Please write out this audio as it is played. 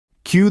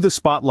Cue the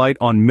spotlight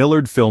on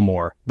Millard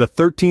Fillmore, the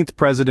 13th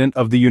President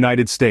of the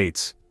United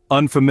States.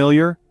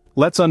 Unfamiliar?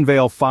 Let's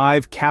unveil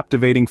 5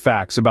 captivating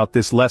facts about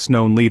this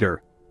less-known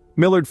leader.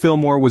 Millard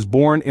Fillmore was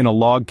born in a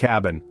log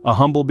cabin, a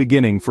humble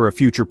beginning for a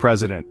future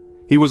president.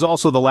 He was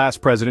also the last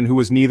president who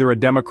was neither a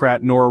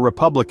Democrat nor a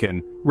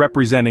Republican,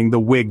 representing the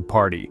Whig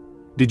Party.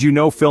 Did you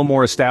know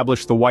Fillmore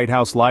established the White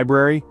House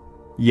Library?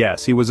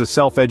 Yes, he was a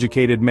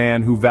self-educated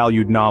man who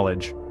valued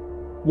knowledge.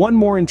 One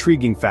more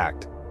intriguing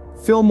fact.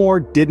 Fillmore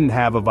didn't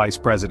have a vice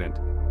president.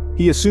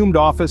 He assumed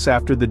office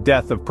after the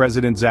death of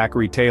President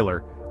Zachary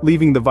Taylor,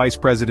 leaving the vice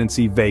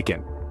presidency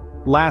vacant.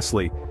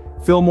 Lastly,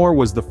 Fillmore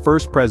was the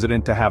first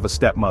president to have a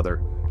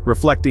stepmother,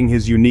 reflecting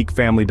his unique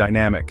family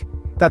dynamic.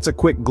 That's a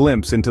quick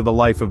glimpse into the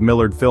life of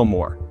Millard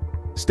Fillmore.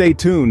 Stay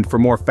tuned for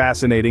more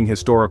fascinating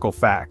historical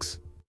facts.